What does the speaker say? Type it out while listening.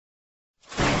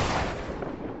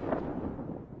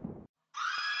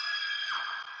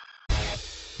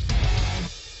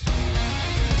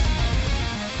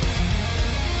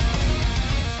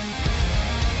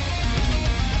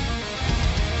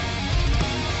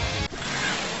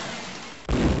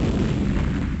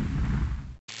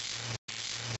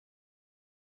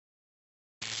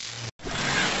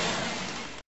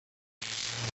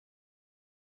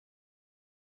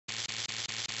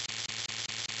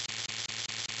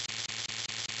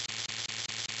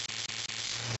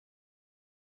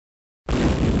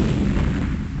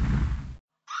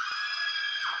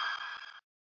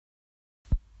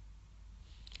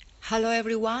Hello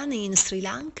everyone in Sri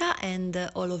Lanka and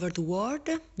all over the world.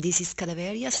 This is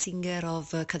Cadaveria, singer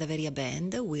of Cadaveria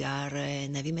band. We are a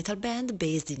heavy metal band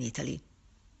based in Italy.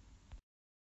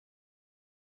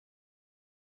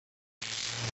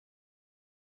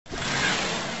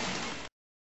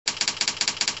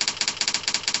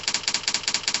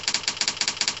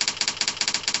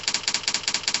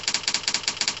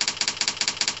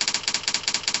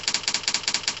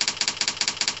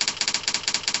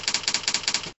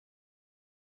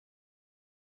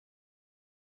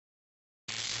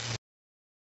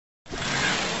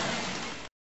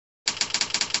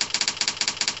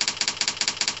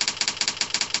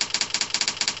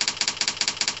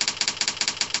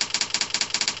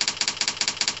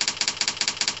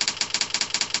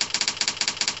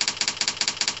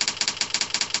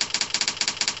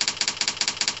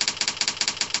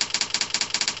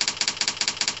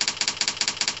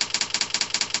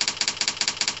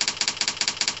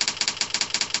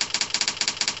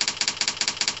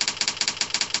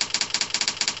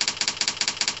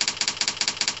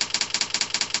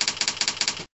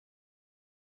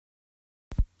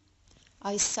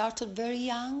 I started very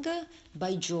young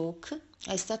by joke.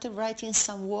 I started writing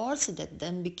some words that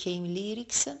then became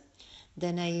lyrics.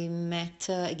 Then I met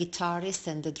a guitarist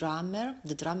and a drummer.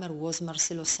 The drummer was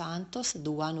Marcelo Santos,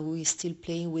 the one who is still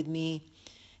playing with me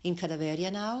in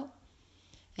Cadaveria now.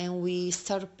 And we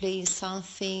started playing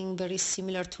something very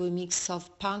similar to a mix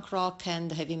of punk rock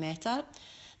and heavy metal.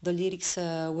 The lyrics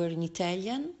were in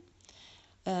Italian.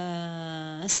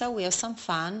 So we have some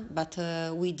fun, but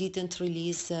we didn't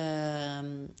release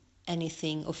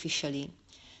anything officially.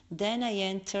 Then I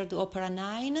entered Opera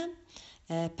 9,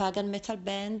 a Pagan metal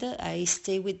band. I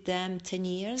stayed with them 10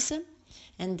 years,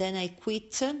 and then I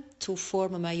quit to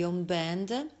form my own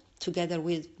band together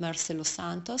with Marcelo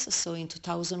Santos. So in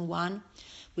 2001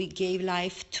 we gave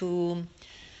life to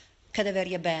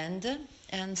Cadaveria band,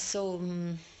 and so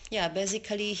yeah,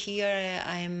 basically here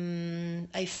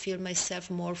I feel myself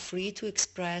more free to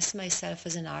express myself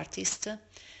as an artist.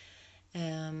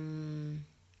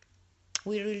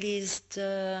 We released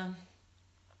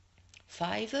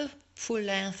 5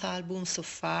 full-length albums so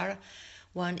far,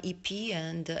 1 EP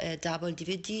and a double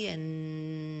DVD,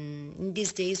 and in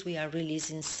these days we are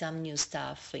releasing some new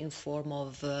stuff in form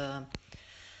of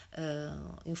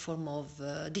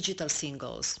digital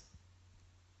singles.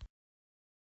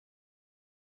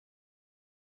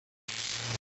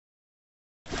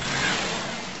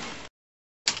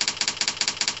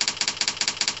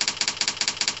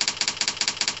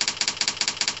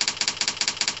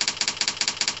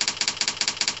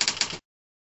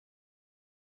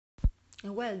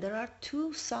 Well, there are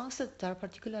 2 songs that are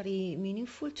particularly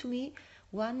meaningful to me.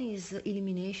 One is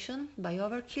Elimination by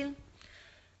Overkill,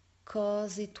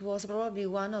 because it was probably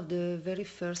one of the very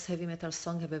first heavy metal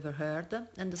songs I've ever heard.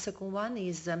 And the second one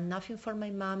is Nothing for My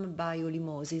Mom by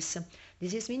Olimosis.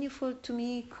 This is meaningful to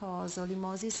me because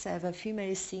Olimosis have a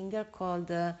female singer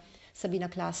called Sabina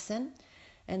Klassen.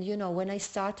 And you know, when I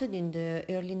started in the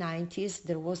early 90s,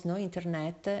 there was no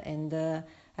internet, and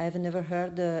I have never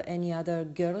heard any other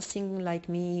girl singing like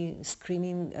me,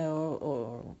 screaming,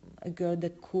 or a girl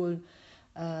that could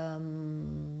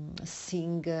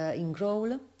sing in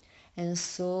growl. And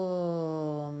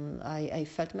so I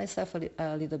felt myself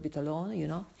a little bit alone, you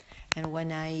know. And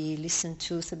when I listened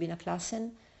to Sabina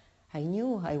Klassen, I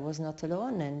knew I was not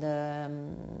alone, and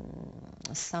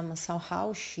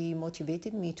somehow she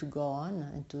motivated me to go on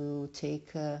and to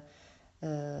take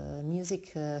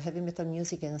music, heavy metal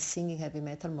music, and singing heavy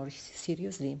metal more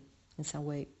seriously in some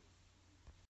way.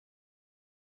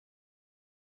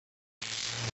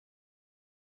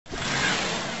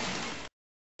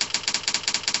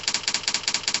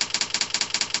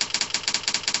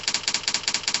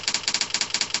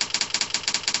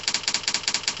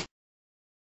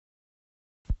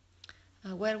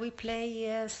 Where we play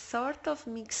a sort of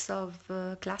mix of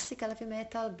classical heavy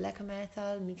metal, black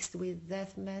metal mixed with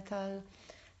death metal,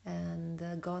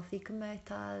 and Gothic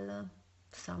metal,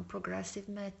 some progressive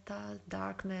metal,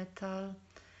 dark metal,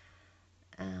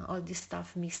 all this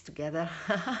stuff mixed together.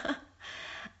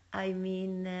 I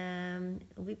mean,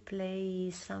 we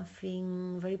play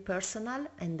something very personal,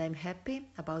 and I'm happy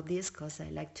about this because I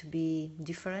like to be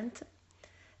different.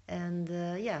 And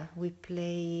yeah, we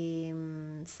play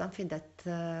something that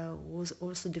was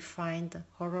also defined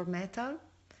horror metal.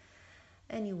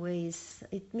 Anyways,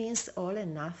 it means all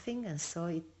and nothing, and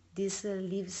so this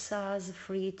leaves us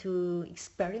free to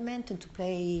experiment and to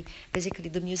play basically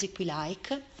the music we like.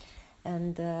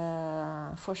 And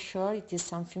for sure it is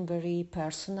something very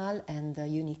personal and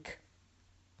unique.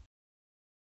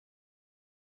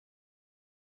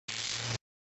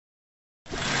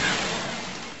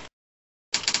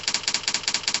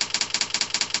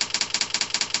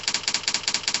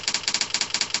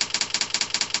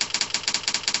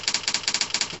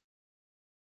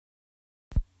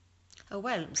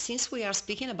 Well, since we are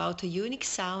speaking about a unique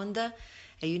sound,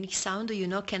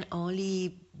 can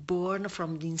only born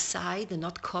from the inside,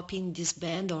 not copying this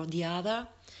band or the other.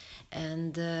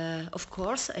 And of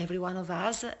course, every one of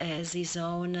us has his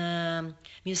own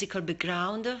musical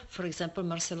background. For example,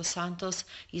 Marcelo Santos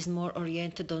is more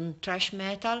oriented on thrash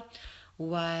metal,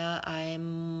 while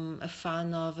I'm a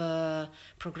fan of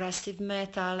progressive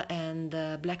metal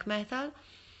and black metal.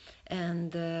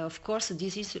 And of course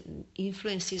these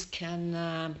influences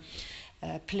can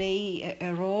play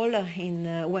a role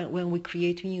in when we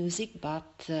create music,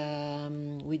 but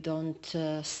we don't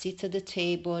sit at the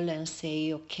table and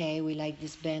say, okay, we like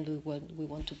this band, we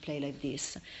want to play like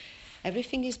this.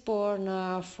 Everything is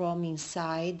born from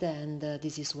inside, and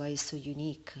this is why it's so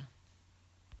unique.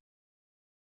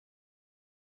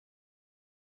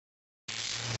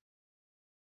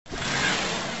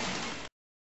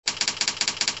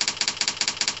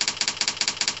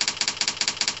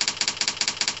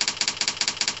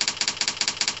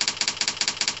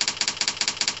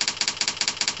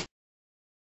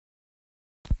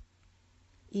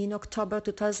 In October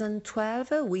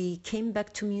 2012, we came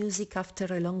back to music after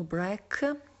a long break,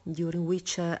 during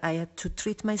which I had to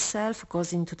treat myself,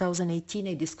 because in 2018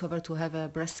 I discovered to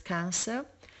have breast cancer,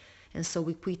 and so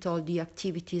we quit all the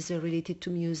activities related to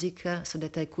music so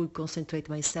that I could concentrate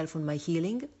myself on my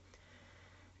healing.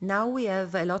 Now we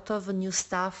have a lot of new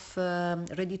stuff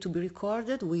ready to be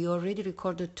recorded. We already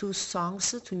recorded two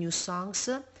new songs,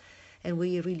 and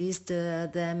we released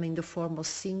them in the form of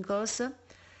singles.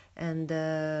 And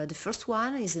the first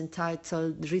one is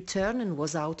entitled Return and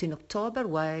was out in October,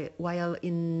 while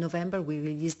in November we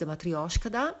released the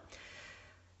Matryoshkada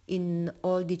in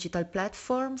all digital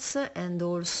platforms and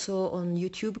also on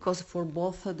YouTube, because for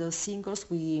both the singles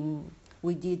we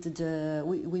made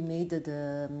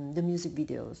the music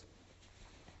videos.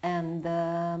 And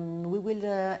we will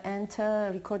enter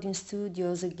recording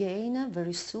studios again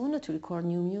very soon to record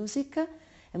new music,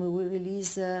 and we will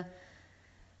release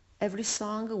every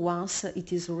song once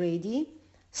it is ready,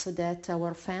 so that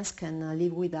our fans can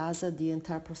live with us the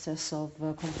entire process of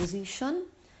composition.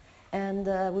 And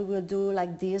we will do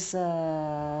like this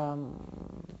for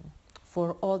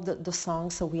all the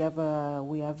songs we have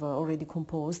already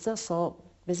composed. So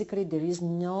basically there is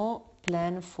no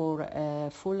plan for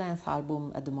a full-length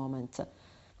album at the moment.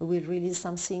 We will release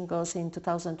some singles in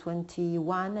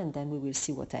 2021, and then we will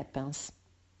see what happens.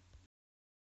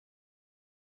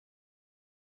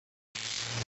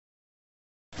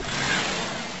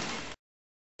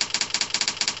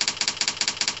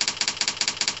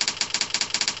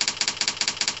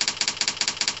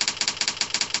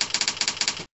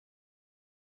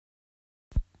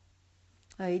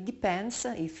 It depends.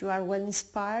 If you are well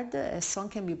inspired, a song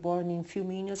can be born in few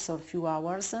minutes or few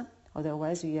hours.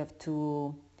 Otherwise, you have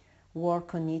to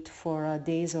work on it for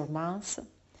days or months.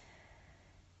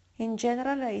 In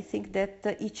general, I think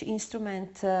that each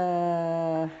instrument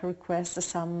requests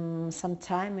some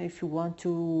time if you want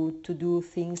to do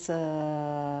things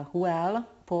well,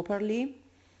 properly.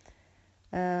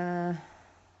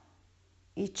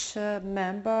 Each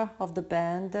member of the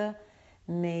band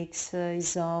makes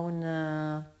his own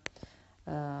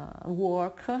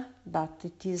work, but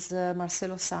it is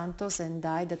Marcelo Santos and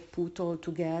I that put all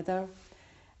together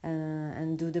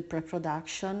and do the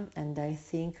pre-production, and I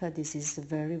think this is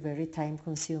very, very time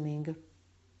consuming.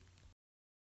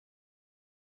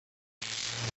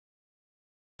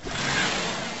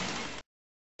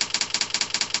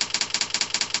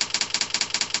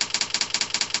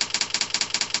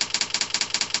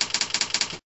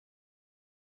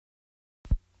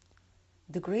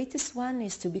 The greatest one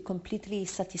is to be completely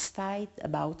satisfied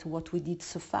about what we did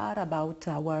so far, about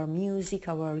our music,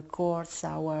 our records,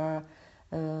 our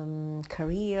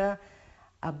career,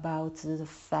 about the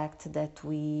fact that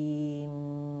we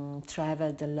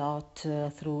traveled a lot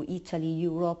through Italy,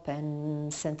 Europe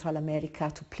and Central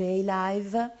America to play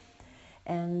live,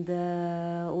 and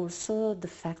also the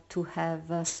fact to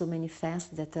have so many fans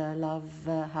that love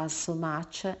us so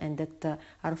much and that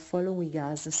are following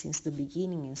us since the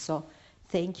beginning, and so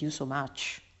thank you so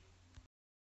much.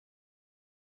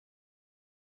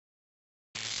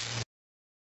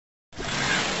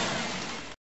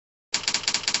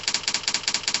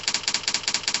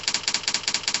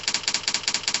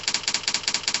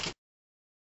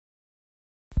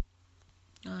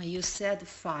 You said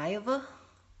 5.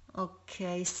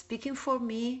 Okay, speaking for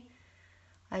me,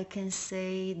 I can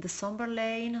say The Somber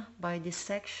Lane by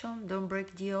Dissection, Don't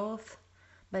Break the Oath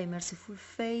by Merciful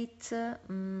Fate,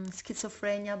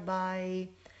 Schizophrenia by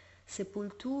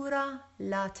Sepultura,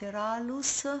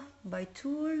 Lateralus by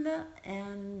Tool,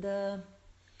 and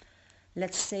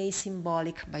let's say,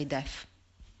 symbolic by death.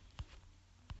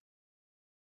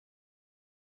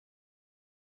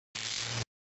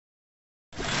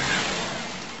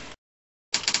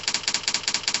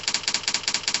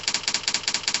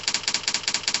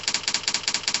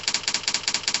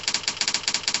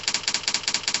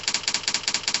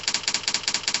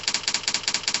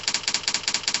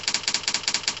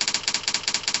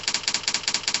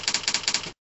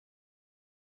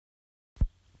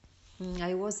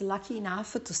 I was lucky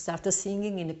enough to start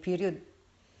singing in a period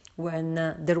when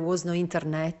there was no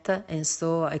internet, and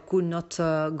so I could not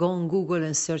go on Google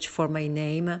and search for my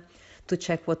name to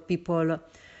check what people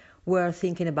were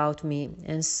thinking about me.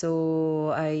 And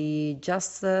so I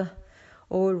just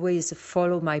always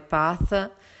follow my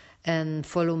path and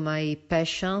follow my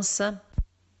passions.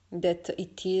 That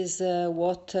it is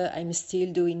what I'm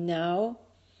still doing now.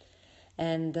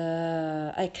 And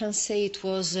I can't say it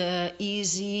was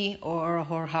easy or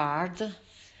hard.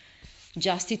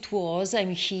 Just it was.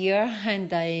 I'm here and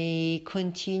I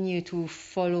continue to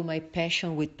follow my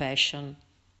passion with passion.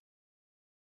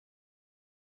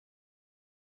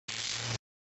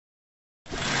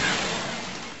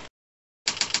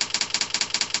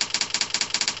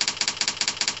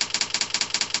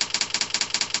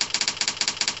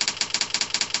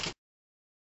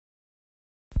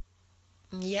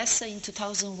 Yes, in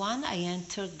 2001 I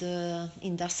entered the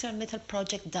industrial metal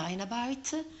project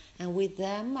DyNAbyte, and with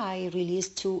them I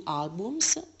released 2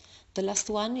 albums. The last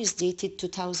one is dated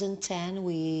 2010.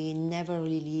 We never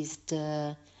released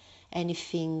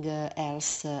anything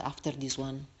else after this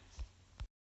one.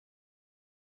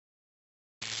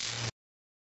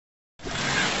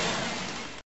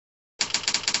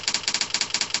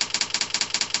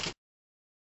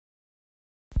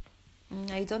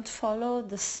 I don't follow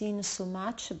the scene so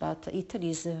much, but Italy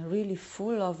is really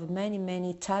full of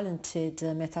many talented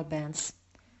metal bands.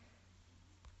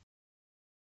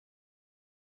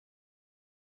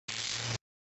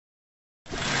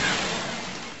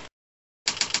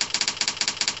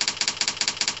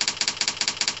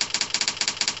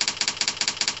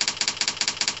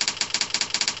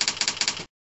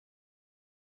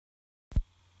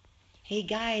 Hey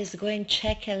guys, go and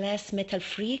check LS Metal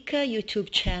Freak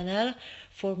YouTube channel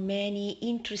for many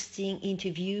interesting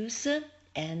interviews,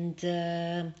 and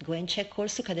go and check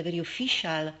also Cadaveria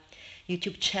official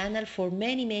YouTube channel for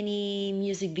many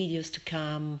music videos to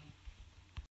come.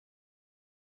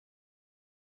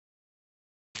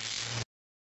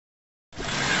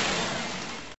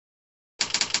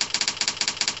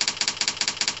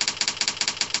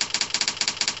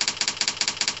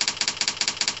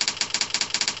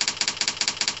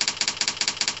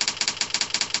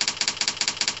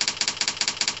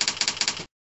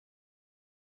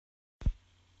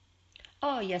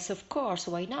 Oh yes, of course,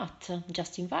 why not?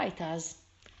 Just invite us.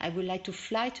 I would like to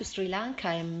fly to Sri Lanka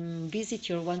and visit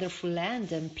your wonderful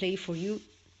land and play for you.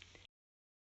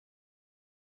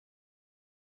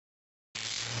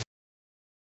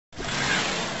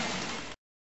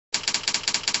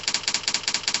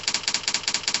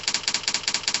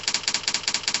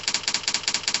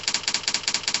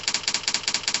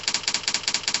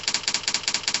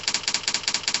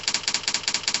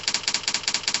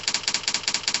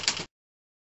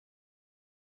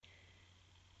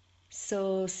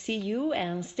 So see you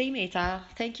and stay metal.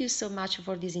 Thank you so much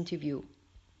for this interview.